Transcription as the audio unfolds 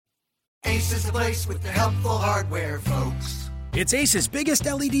Ace is the place with the helpful hardware, folks. It's Ace's biggest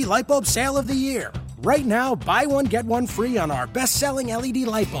LED light bulb sale of the year. Right now, buy one, get one free on our best-selling LED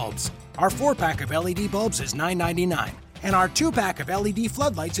light bulbs. Our 4-pack of LED bulbs is $9.99, and our 2-pack of LED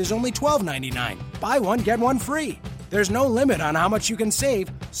floodlights is only $12.99. Buy one, get one free. There's no limit on how much you can save,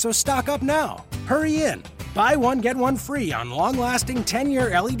 so stock up now. Hurry in. Buy one, get one free on long-lasting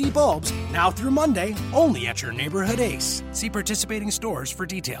 10-year LED bulbs, now through Monday, only at your neighborhood Ace. See participating stores for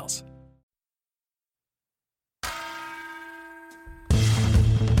details.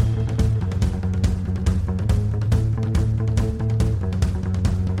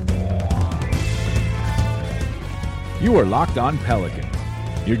 You are Locked On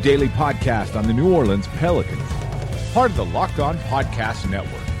Pelicans, your daily podcast on the New Orleans Pelicans, part of the Locked On Podcast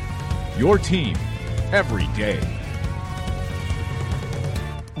Network, your team every day.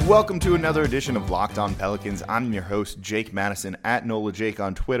 Welcome to another edition of Locked On Pelicans. I'm your host, Jake Madison, at NolaJake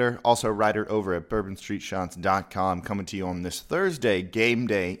on Twitter, also a writer over at BourbonStreetShots.com, coming to you on this Thursday, game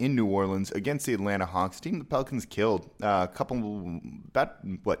day in New Orleans against the Atlanta Hawks, team the Pelicans killed about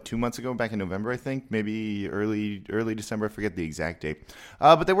 2 months ago, back in November, I think, maybe early December, I forget the exact date.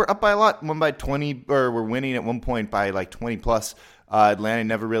 But they were up by a lot, won by 20, or were winning at one point by like 20 plus. Atlanta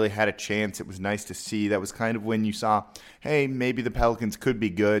never really had a chance. It was nice to see. That was kind of when you saw, hey, maybe the Pelicans could be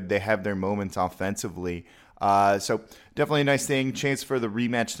good. They have their moments offensively. So definitely a nice thing. Chance for the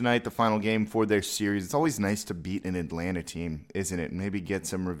rematch tonight, the final game for their series. It's always nice to beat an Atlanta team, isn't it? Maybe get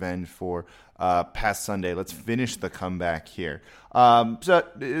some revenge for past Sunday. Let's finish the comeback here. So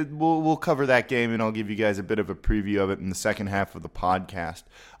we'll cover that game, and I'll give you guys a bit of a preview of it in the second half of the podcast.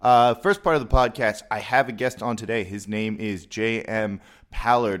 First part of the podcast, I have a guest on today. His name is J.M.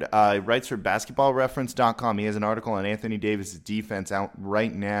 Pallard. He writes for basketballreference.com. He has an article on Anthony Davis' defense out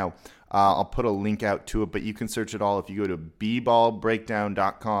right now. I'll put a link out to it, but you can search it all if you go to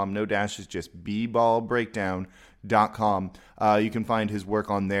bballbreakdown.com. No dashes, just bballbreakdown.com. You can find his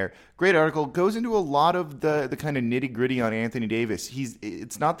work on there. Great article. Goes into a lot of the kind of nitty-gritty on Anthony Davis.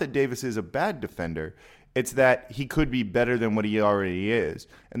 It's not that Davis is a bad defender. It's that he could be better than what he already is.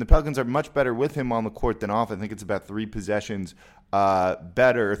 And the Pelicans are much better with him on the court than off. I think it's about 3 possessions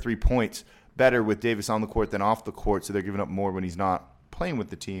better, or 3 points better with Davis on the court than off the court, so they're giving up more when he's not playing with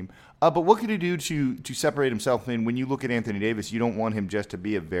the team. But what could he do to separate himself in? When you look at Anthony Davis, you don't want him just to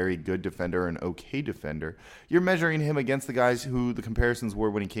be a very good defender or an okay defender. You're measuring him against the guys who the comparisons were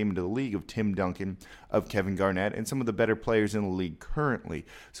when he came into the league, of Tim Duncan, of Kevin Garnett, and some of the better players in the league currently.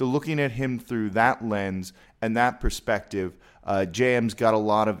 So looking at him through that lens and that perspective, JM's got a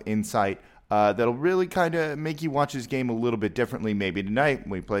lot of insight that'll really kind of make you watch his game a little bit differently maybe tonight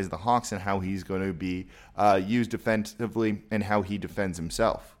when he plays the Hawks, and how he's going to be used defensively and how he defends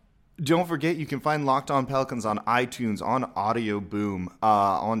himself. Don't forget, you can find Locked On Pelicans on iTunes, on Audio Boom,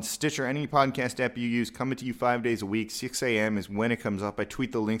 on Stitcher, any podcast app you use, coming to you 5 days a week. 6 a.m. is when it comes up. I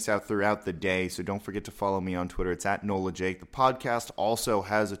tweet the links out throughout the day, so don't forget to follow me on Twitter. It's at NolaJake. The podcast also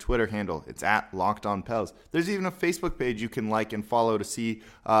has a Twitter handle. It's at Locked On Pels. There's even a Facebook page you can like and follow to see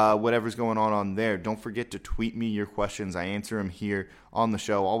whatever's going on there. Don't forget to tweet me your questions. I answer them here on the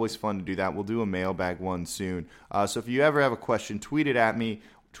show. Always fun to do that. We'll do a mailbag one soon. So if you ever have a question, tweet it at me.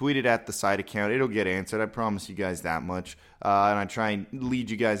 Tweet it at the site account. It'll get answered. I promise you guys that much. And I try and lead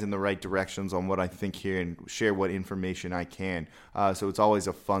you guys in the right directions on what I think here and share what information I can. So it's always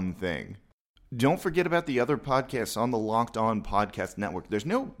a fun thing. Don't forget about the other podcasts on the Locked On Podcast Network. There's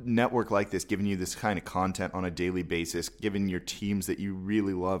no network like this giving you this kind of content on a daily basis, giving your teams that you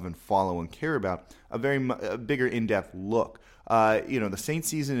really love and follow and care about a bigger in-depth look. The Saints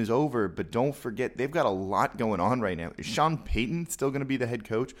season is over, but don't forget, they've got a lot going on right now. Is Sean Payton still going to be the head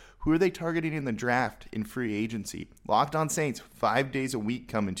coach? Who are they targeting in the draft, in free agency? Locked On Saints, 5 days a week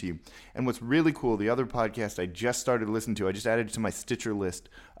coming to you. And what's really cool, the other podcast I just started to listen to, I just added it to my Stitcher list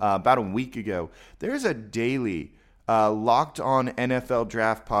about a week ago. There's a daily Locked On NFL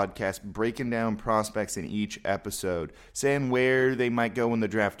Draft podcast breaking down prospects in each episode, saying where they might go in the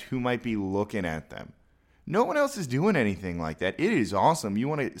draft, who might be looking at them. No one else is doing anything like that. It is awesome. You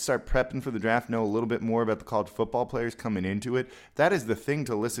want to start prepping for the draft, know a little bit more about the college football players coming into it. That is the thing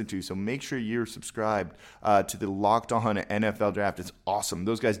to listen to, so make sure you're subscribed to the Locked On NFL Draft. It's awesome.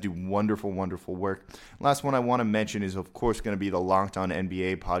 Those guys do wonderful, wonderful work. Last one I want to mention is, of course, going to be the Locked On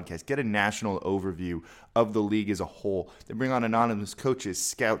NBA podcast. Get a national overview of the league as a whole. They bring on anonymous coaches,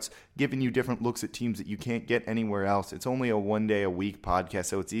 scouts, giving you different looks at teams that you can't get anywhere else. It's only a 1 day a week podcast,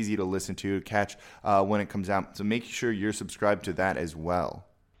 so it's easy to listen to, catch when it comes out. So make sure you're subscribed to that as well.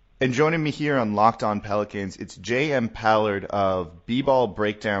 And joining me here on Locked On Pelicans, it's J.M. Pallard of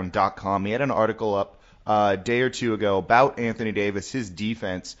bballbreakdown.com. He had an article up a day or two ago about Anthony Davis, his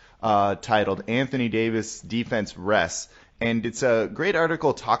defense, titled Anthony Davis Defense Rests. And it's a great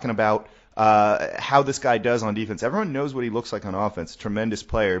article talking about how this guy does on defense. Everyone knows what he looks like on offense, tremendous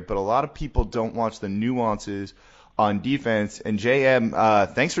player, but a lot of people don't watch the nuances on defense. And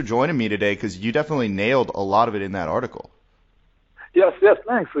JM, thanks for joining me today because you definitely nailed a lot of it in that article. Yes,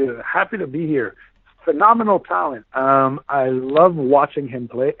 thanks. We're happy to be here. Phenomenal talent. I love watching him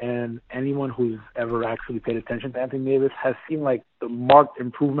play, and anyone who's ever actually paid attention to Anthony Davis has seen like the marked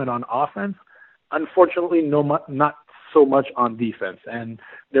improvement on offense. Unfortunately, not so much on defense, and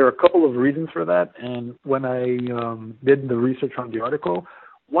there are a couple of reasons for that. And when I did the research on the article,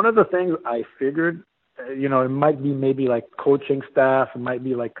 one of the things I figured, it might be maybe like coaching staff, it might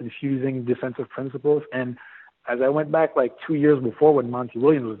be like confusing defensive principles. And as I went back like 2 years before when Monty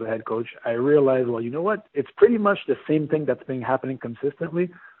Williams was the head coach, I realized, well, you know what? It's pretty much the same thing that's been happening consistently.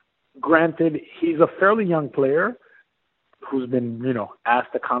 Granted, he's a fairly young player who's been,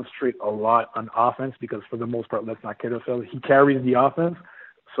 asked to concentrate a lot on offense because for the most part, let's not kid ourselves, he carries the offense.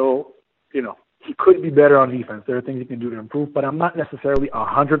 So, he could be better on defense. There are things he can do to improve, but I'm not necessarily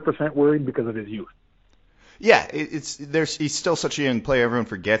 100% worried because of his youth. Yeah, he's still such a young player. Everyone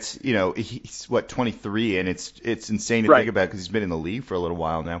forgets, he's 23, and it's insane to think about because he's been in the league for a little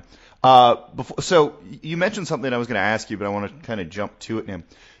while now. So you mentioned something I was going to ask you, but I want to kind of jump to it now.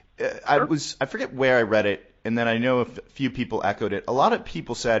 I forget where I read it, and then I know a few people echoed it. A lot of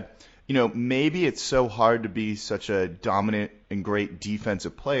people said, maybe it's so hard to be such a dominant and great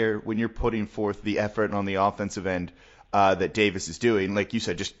defensive player when you're putting forth the effort on the offensive end that Davis is doing. Like you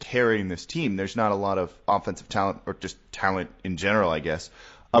said, just carrying this team. There's not a lot of offensive talent or just talent in general, I guess,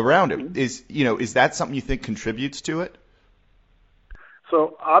 around him. Is that something you think contributes to it?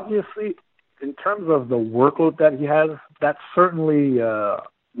 So obviously, in terms of the workload that he has, that's certainly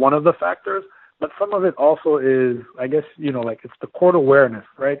one of the factors. But some of it also is, I guess, it's the court awareness,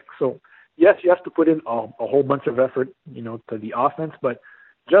 right? So, yes, you have to put in a whole bunch of effort, to the offense, but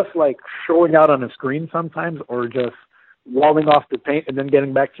just like showing out on a screen sometimes or just walling off the paint and then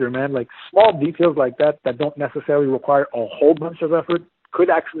getting back to your man, like small details like that don't necessarily require a whole bunch of effort could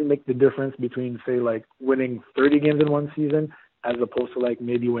actually make the difference between, say, like winning 30 games in one season as opposed to like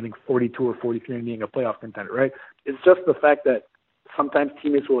maybe winning 42 or 43 and being a playoff contender, right? It's just the fact that sometimes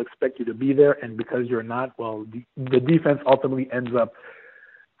teammates will expect you to be there, and because you're not, well, the defense ultimately ends up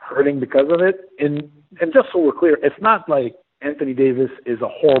hurting because of it. And just so we're clear, it's not like Anthony Davis is a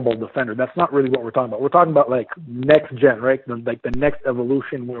horrible defender. That's not really what we're talking about. We're talking about like next gen, right? Like the next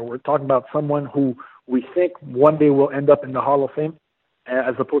evolution, where we're talking about someone who we think one day will end up in the Hall of Fame,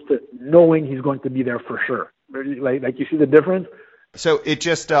 as opposed to knowing he's going to be there for sure. Like you see the difference? So it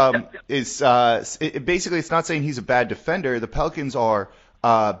just is basically it's not saying he's a bad defender. The Pelicans are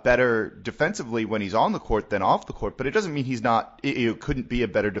better defensively when he's on the court than off the court, but it doesn't mean he's not. Couldn't be a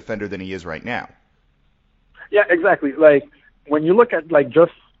better defender than he is right now. Yeah, exactly. Like when you look at like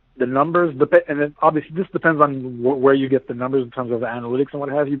just the numbers, and then obviously this depends on where you get the numbers in terms of the analytics and what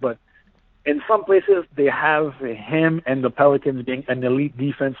have you. But in some places they have him and the Pelicans being an elite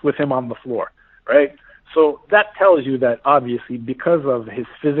defense with him on the floor, right? So that tells you that obviously because of his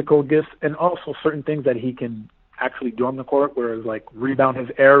physical gifts and also certain things that he can actually do on the court, whereas like rebound his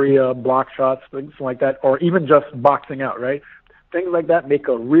area, block shots, things like that, or even just boxing out, right? Things like that make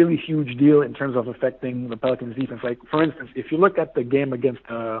a really huge deal in terms of affecting the Pelicans defense. Like, for instance, if you look at the game against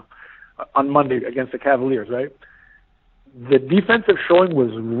on Monday against the Cavaliers, right? The defensive showing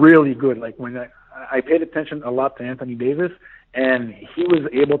was really good. Like when I paid attention a lot to Anthony Davis, and he was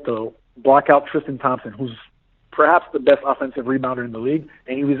able to block out Tristan Thompson, who's perhaps the best offensive rebounder in the league,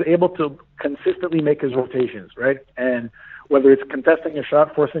 and he was able to consistently make his rotations, right? And whether it's contesting a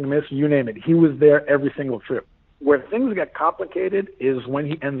shot, forcing a miss, you name it, he was there every single trip. Where things get complicated is when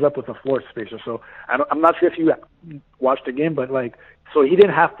he ends up with a floor spacer. So I'm not sure if you watched the game, but so he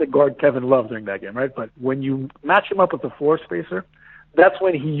didn't have to guard Kevin Love during that game, right? But when you match him up with a floor spacer, that's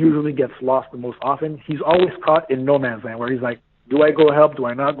when he usually gets lost the most often. He's always caught in no man's land, where he's like, do I go help? Do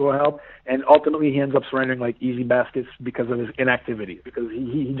I not go help? And ultimately he ends up surrendering like easy baskets because of his inactivity, because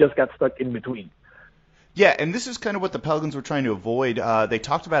he just got stuck in between. Yeah, and this is kind of what the Pelicans were trying to avoid. They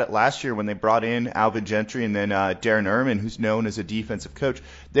talked about it last year when they brought in Alvin Gentry and then Darren Erman, who's known as a defensive coach.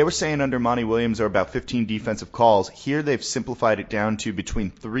 They were saying under Monty Williams there were about 15 defensive calls. Here they've simplified it down to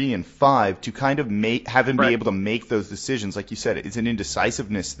between 3 and 5 to kind of have him be able to make those decisions. Like you said, it's an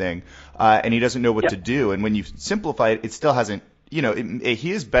indecisiveness thing, and he doesn't know what to do. And when you simplify it, it still hasn't.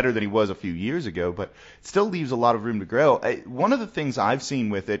 He is better than he was a few years ago, but it still leaves a lot of room to grow. One of the things I've seen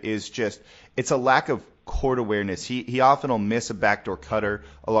with it is just it's a lack of court awareness. He often will miss a backdoor cutter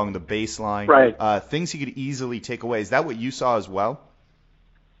along the baseline. Right. Things he could easily take away. Is that what you saw as well?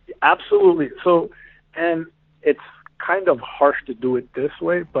 Absolutely. So, and it's kind of harsh to do it this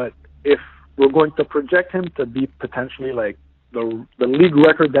way, but if we're going to project him to be potentially like the league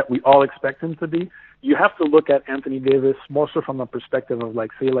record that we all expect him to be, you have to look at Anthony Davis more so from the perspective of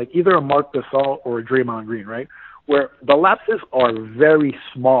like, say, like either a Marc Gasol or a Draymond Green, right? Where the lapses are very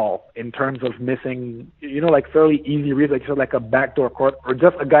small in terms of missing, like fairly easy reads, like you said, like a backdoor court, or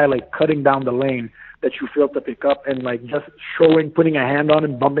just a guy like cutting down the lane that you failed to pick up and like just putting a hand on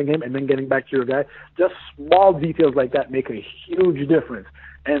him, bumping him, and then getting back to your guy. Just small details like that make a huge difference.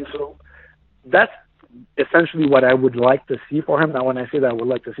 And so that's essentially what I would like to see for him. Now, when I say that, I would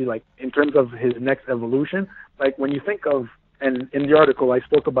like to see, like, in terms of his next evolution, like when you think of, and in the article I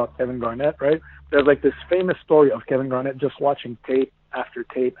spoke about Kevin Garnett, right? There's like this famous story of Kevin Garnett just watching tape after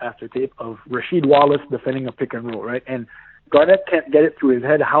tape after tape of Rasheed Wallace defending a pick and roll, right? And Garnett can't get it through his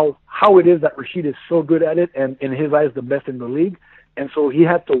head how it is that Rasheed is so good at it and in his eyes the best in the league. And so he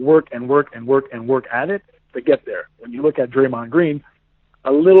had to work and work and work and work at it to get there. When you look at Draymond Green,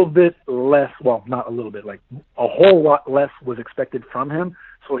 a little bit less, well, not a little bit, like a whole lot less was expected from him.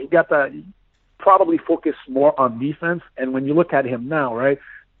 So he got to probably focus more on defense. And when you look at him now, right,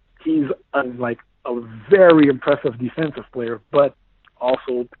 he's like a very impressive defensive player, but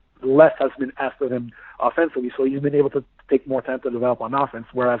also less has been asked of him offensively. So he's been able to take more time to develop on offense.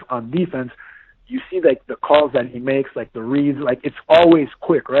 Whereas on defense, you see like the calls that he makes, like the reads, like it's always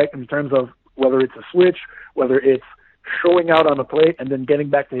quick, right? In terms of whether it's a switch, whether it's showing out on the play and then getting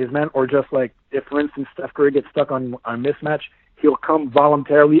back to his man, or just like if, for instance, Steph Curry gets stuck on a mismatch, he'll come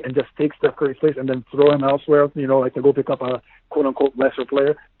voluntarily and just take Steph Curry's place and then throw him elsewhere, like to go pick up a quote-unquote lesser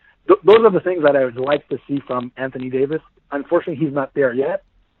player. Those are the things that I would like to see from Anthony Davis. Unfortunately, he's not there yet,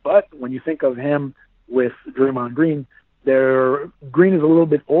 but when you think of him with Draymond Green, Green is a little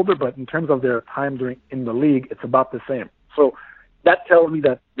bit older, but in terms of their time in the league, it's about the same. So that tells me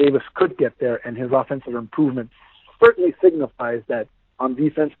that Davis could get there, and his offensive improvement certainly signifies that on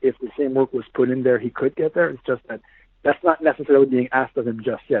defense, if the same work was put in there, he could get there. It's just that that's not necessarily being asked of him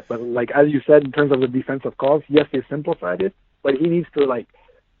just yet. But like as you said, in terms of the defensive calls, yes, they simplified it, but he needs to like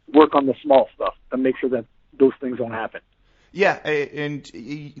work on the small stuff to make sure that those things don't happen. Yeah, and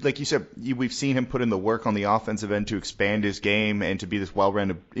like you said, we've seen him put in the work on the offensive end to expand his game and to be this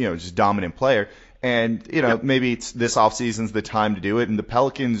well-rounded, just dominant player. And, maybe it's this offseason's the time to do it. And the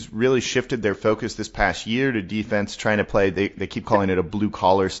Pelicans really shifted their focus this past year to defense, trying to play, they keep calling it a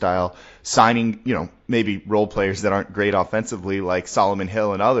blue-collar style, signing, maybe role players that aren't great offensively like Solomon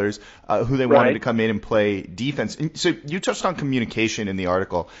Hill and others who they wanted to come in and play defense. And so you touched on communication in the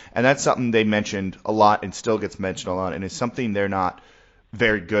article, and that's something they mentioned a lot and still gets mentioned a lot, and it's something they're not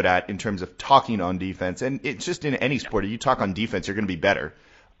very good at in terms of talking on defense. And it's just in any sport, if you talk on defense, you're going to be better.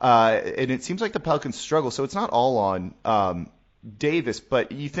 And it seems like the Pelicans struggle, so it's not all on Davis,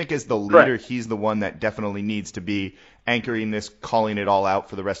 but you think as the leader, he's the one that definitely needs to be anchoring this, calling it all out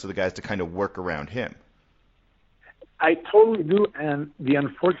for the rest of the guys to kind of work around him. I totally do, and the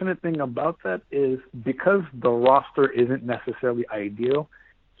unfortunate thing about that is because the roster isn't necessarily ideal,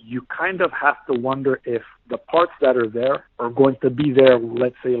 you kind of have to wonder if the parts that are there are going to be there,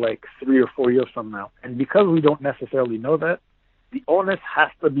 let's say, like 3 or 4 years from now. And because we don't necessarily know that, the onus has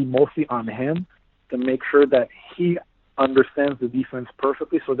to be mostly on him to make sure that he understands the defense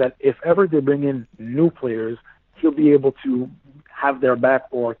perfectly so that if ever they bring in new players, he'll be able to have their back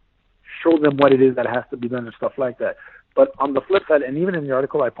or show them what it is that has to be done and stuff like that. But on the flip side, and even in the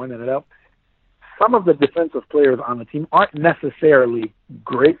article I pointed it out, some of the defensive players on the team aren't necessarily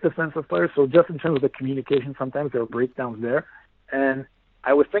great defensive players. So just in terms of the communication, sometimes there are breakdowns there. And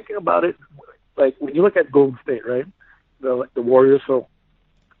I was thinking about it, like when you look at Golden State, right? The Warriors, so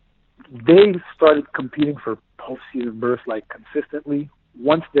they started competing for postseason berths like consistently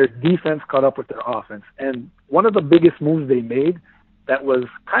once their defense caught up with their offense. And one of the biggest moves they made that was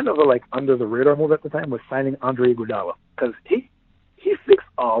kind of a like under the radar move at the time was signing Andre Iguodala, because he fixed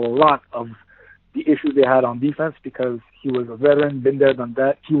a lot of the issues they had on defense because he was a veteran, been there, done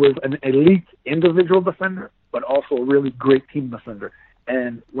that. He was an elite individual defender, but also a really great team defender.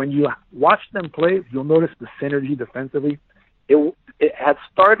 And when you watch them play, you'll notice the synergy defensively. It had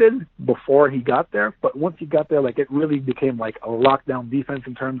started before he got there, but once he got there, like it really became like a lockdown defense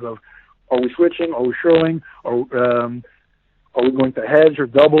in terms of are we switching, are we showing, are we going to hedge or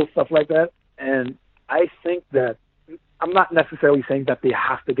double, stuff like that. And I think that I'm not necessarily saying that they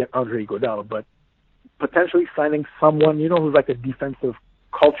have to get Andre Iguodala, but potentially signing someone, who's like a defensive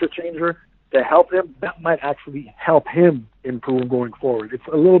culture changer to help him, that might actually help him improve going forward. It's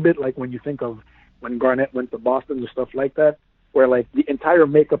a little bit like when you think of when Garnett went to Boston and stuff like that, where like the entire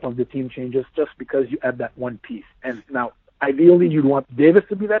makeup of the team changes just because you add that one piece. And now, ideally, you'd want Davis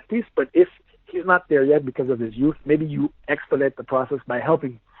to be that piece, but if he's not there yet because of his youth, maybe you expedite the process by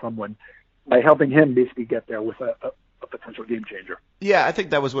helping him basically get there with a potential game changer. Yeah, I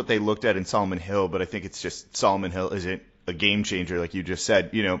think that was what they looked at in Solomon Hill, but I think it's just Solomon Hill isn't a game changer like you just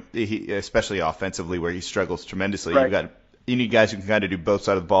said. You know, especially offensively where he struggles tremendously. Right. You need guys who can kind of do both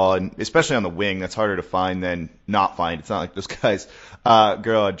sides of the ball, and especially on the wing, that's harder to find than not find. It's not like those guys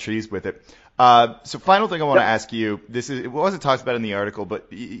grow on trees with it. So final thing I want to ask you, it wasn't talked about in the article,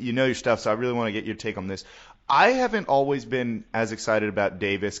 but you know your stuff, so I really want to get your take on this. I haven't always been as excited about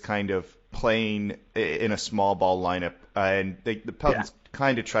Davis kind of playing in a small ball lineup, and the Pelicans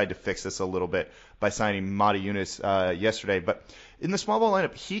kind of tried to fix this a little bit by signing Mata Yunus yesterday. But in the small ball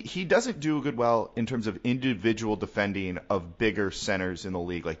lineup, he doesn't do good well in terms of individual defending of bigger centers in the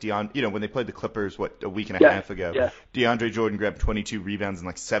league. Like when they played the Clippers, a week and a half ago, DeAndre Jordan grabbed 22 rebounds and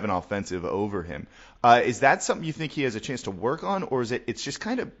like 7 offensive over him. Is that something you think he has a chance to work on, or is it's just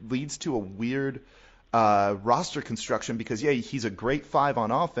kind of leads to a weird roster construction because he's a great 5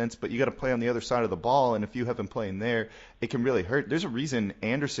 on offense, but you got to play on the other side of the ball, and if you have him playing there, it can really hurt. There's a reason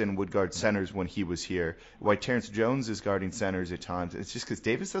Anderson would guard centers when he was here, why Terrence Jones is guarding centers at times. It's just because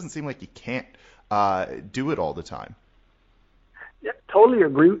Davis doesn't seem like he can't do it all the time. Yeah, totally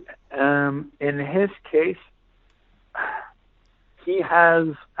agree. In his case, he has,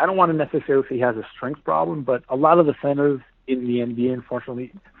 I don't want to necessarily say he has a strength problem, but a lot of the centers in the NBA,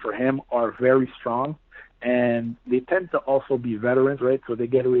 unfortunately for him, are very strong, and they tend to also be veterans, right? So they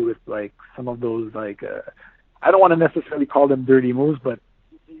get away with like some of those I don't want to necessarily call them dirty moves, but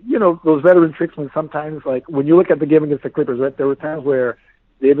you know, those veteran tricks when sometimes, like when you look at the game against the Clippers, right, there were times where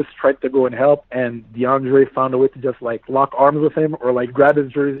Davis tried to go and help, and DeAndre found a way to just like lock arms with him or like grab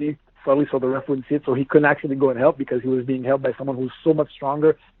his jersey subtly so the ref wouldn't see it, so he couldn't actually go and help because he was being held by someone who's so much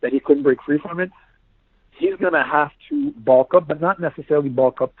stronger that he couldn't break free from it. He's going to have to bulk up, but not necessarily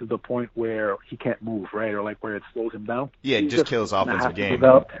bulk up to the point where he can't move, right, or like where it slows him down. Yeah, it just kills offensive game.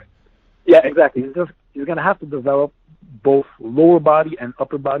 Yeah, exactly. He's going to have to develop both lower body and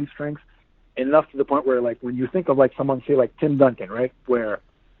upper body strength enough to the point where, like, when you think of like someone, say, like Tim Duncan, right, where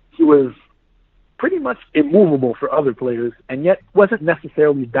he was pretty much immovable for other players and yet wasn't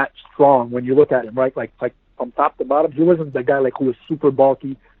necessarily that strong when you look at him, right? Like from top to bottom, he wasn't the guy like who was super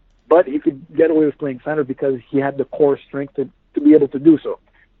bulky, but he could get away with playing center because he had the core strength to be able to do so.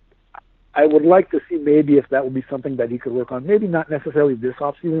 I would like to see maybe if that would be something that he could work on. Maybe not necessarily this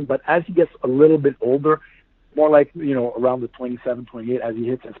offseason, but as he gets a little bit older, more like, you know, around the 27, 28, as he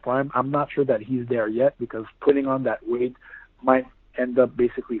hits his prime, I'm not sure that he's there yet because putting on that weight might end up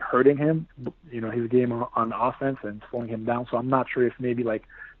basically hurting him, you know, his game on offense and slowing him down. So I'm not sure if maybe like,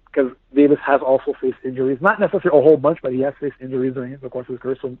 because Davis has also faced injuries, not necessarily a whole bunch, but he has faced injuries during the course of his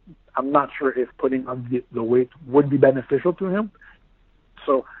career. So I'm not sure if putting on the weight would be beneficial to him.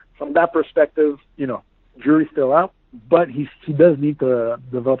 So from that perspective, you know, jury's still out, but he does need to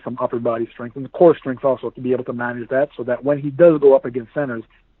develop some upper body strength and core strength also to be able to manage that so that when he does go up against centers,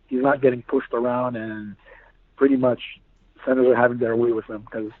 he's not getting pushed around and pretty much centers are having their way with him.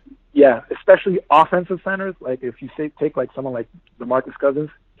 Because, yeah, especially offensive centers, like if you take like someone like DeMarcus Cousins,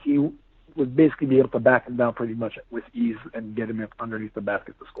 he would basically be able to back him down pretty much with ease and get him underneath the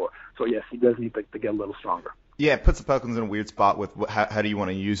basket to score. So, yes, he does need to get a little stronger. Yeah, it puts the Pelicans in a weird spot with how do you want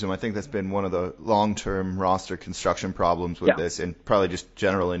to use them. I think that's been one of the long-term roster construction problems with this, and probably just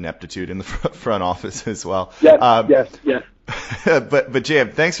general ineptitude in the front office as well. Yes. But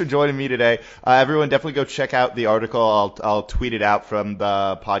Jam, thanks for joining me today. Everyone, definitely go check out the article. I'll tweet it out from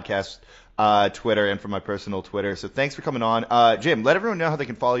the podcast Twitter and from my personal Twitter. So thanks for coming on. Jim, let everyone know how they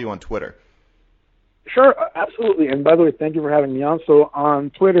can follow you on Twitter. Sure, absolutely. And by the way, thank you for having me on. So on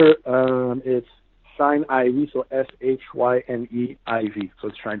Twitter, it's Shine Ivy, so SHYNEIV. So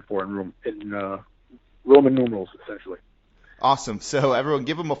it's Shine 4 in Roman numerals, essentially. Awesome. So everyone,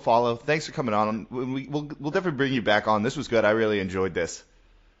 give him a follow. Thanks for coming on. We'll definitely bring you back on. This was good. I really enjoyed this.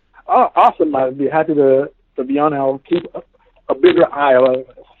 Oh, awesome. I'd be happy to be on. I'll keep a bigger eye,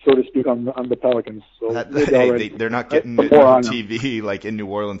 so to speak, on the Pelicans. So they're not getting it on TV like in New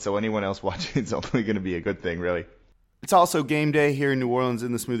Orleans, so anyone else watching is only going to be a good thing, really. It's also game day here in New Orleans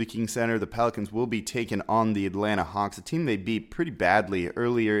in the Smoothie King Center. The Pelicans will be taking on the Atlanta Hawks, a team they beat pretty badly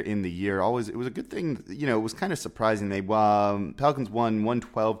earlier in the year. It was a good thing. You know, it was kind of surprising. Pelicans won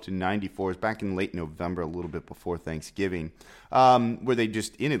 112-94. It was back in late November, a little bit before Thanksgiving, where they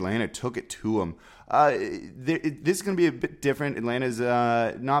just, in Atlanta, took it to them. This is going to be a bit different. Atlanta's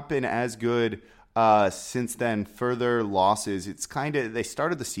not been as good Since then, further losses. It's they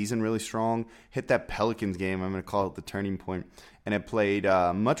started the season really strong, hit that Pelicans game, I'm going to call it the turning point, and it played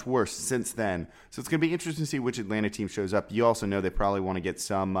much worse since then. So it's going to be interesting to see which Atlanta team shows up. You also know they probably want to get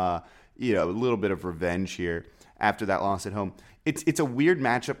some, a little bit of revenge here after that loss at home. It's a weird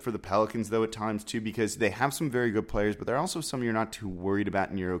matchup for the Pelicans, though, at times, too, because they have some very good players, but there are also some you're not too worried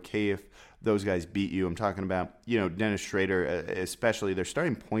about, and you're okay if those guys beat you. I'm talking about, Dennis Schrader, especially their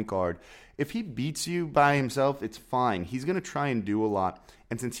starting point guard. If he beats you by himself, it's fine. He's going to try and do a lot.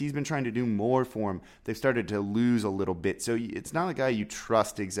 And since he's been trying to do more for him, they've started to lose a little bit. So it's not a guy you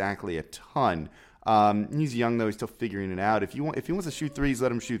trust exactly a ton. He's young, though. He's still figuring it out. If he wants to shoot threes,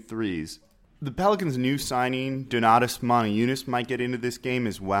 let him shoot threes. The Pelicans' new signing, Donatas Motiejunas, might get into this game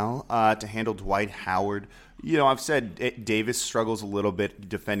as well to handle Dwight Howard. I've said Davis struggles a little bit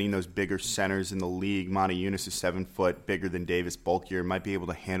defending those bigger centers in the league. Motiejunas is 7 foot, bigger than Davis, bulkier, might be able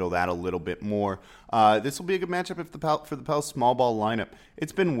to handle that a little bit more. This will be a good matchup for the Pels small ball lineup.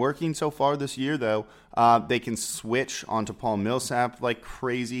 It's been working so far this year, though. They can switch onto Paul Millsap like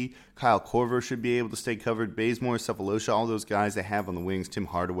crazy. Kyle Korver should be able to stay covered. Bazemore, Cephalosha, all those guys they have on the wings. Tim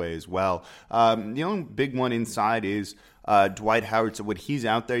Hardaway as well. The only big one inside is Dwight Howard. So when he's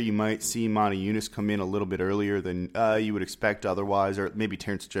out there, you might see Motiejunas come in a little bit earlier than you would expect otherwise, or maybe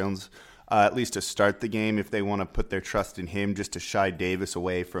Terrence Jones at least to start the game if they want to put their trust in him just to shy Davis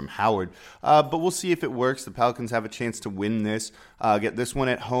away from Howard. But we'll see if it works. The Pelicans have a chance to win this, get this one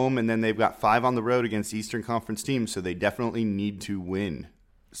at home, and then they've got 5 on the road against Eastern Conference teams, so they definitely need to win.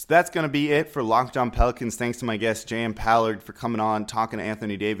 So that's going to be it for Locked On Pelicans. Thanks to my guest, J.M. Pallard, for coming on, talking to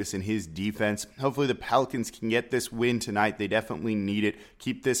Anthony Davis and his defense. Hopefully the Pelicans can get this win tonight. They definitely need it.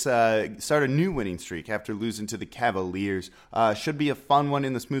 Keep this, start a new winning streak after losing to the Cavaliers. Should be a fun one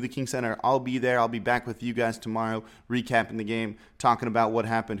in the Smoothie King Center. I'll be there. I'll be back with you guys tomorrow, recapping the game, talking about what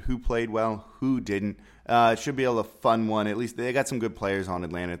happened, who played well, who didn't. It should be a fun one. At least they got some good players on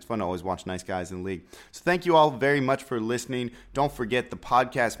Atlanta. It's fun to always watch nice guys in the league. So thank you all very much for listening. Don't forget the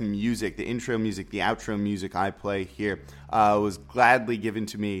podcast music, the intro music, the outro music I play here was gladly given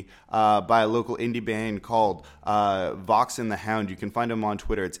to me by a local indie band called Vox and the Hound. You can find them on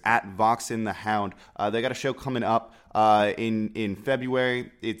Twitter. It's at Vox and the Hound. They got a show coming up in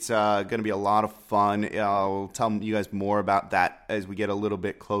February. It's going to be a lot of fun. I'll tell you guys more about that as we get a little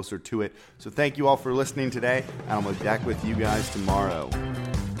bit closer to it. So thank you all for listening today, and I'll be back with you guys tomorrow.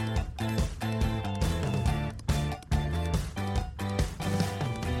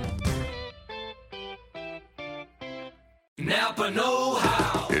 Napa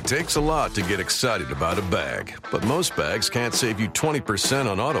know-how. It takes a lot to get excited about a bag, but most bags can't save you 20%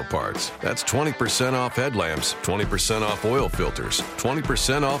 on auto parts. That's 20% off headlamps, 20% off oil filters,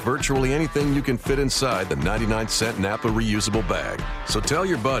 20% off virtually anything you can fit inside the 99-cent Napa reusable bag. So tell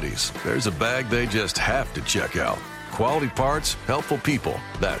your buddies, there's a bag they just have to check out. Quality parts, helpful people.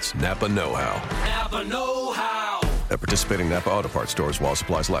 That's Napa know-how. Napa know-how. At participating Napa Auto Parts stores while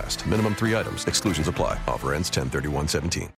supplies last. Minimum 3 items. Exclusions apply. Offer ends 10/31/17.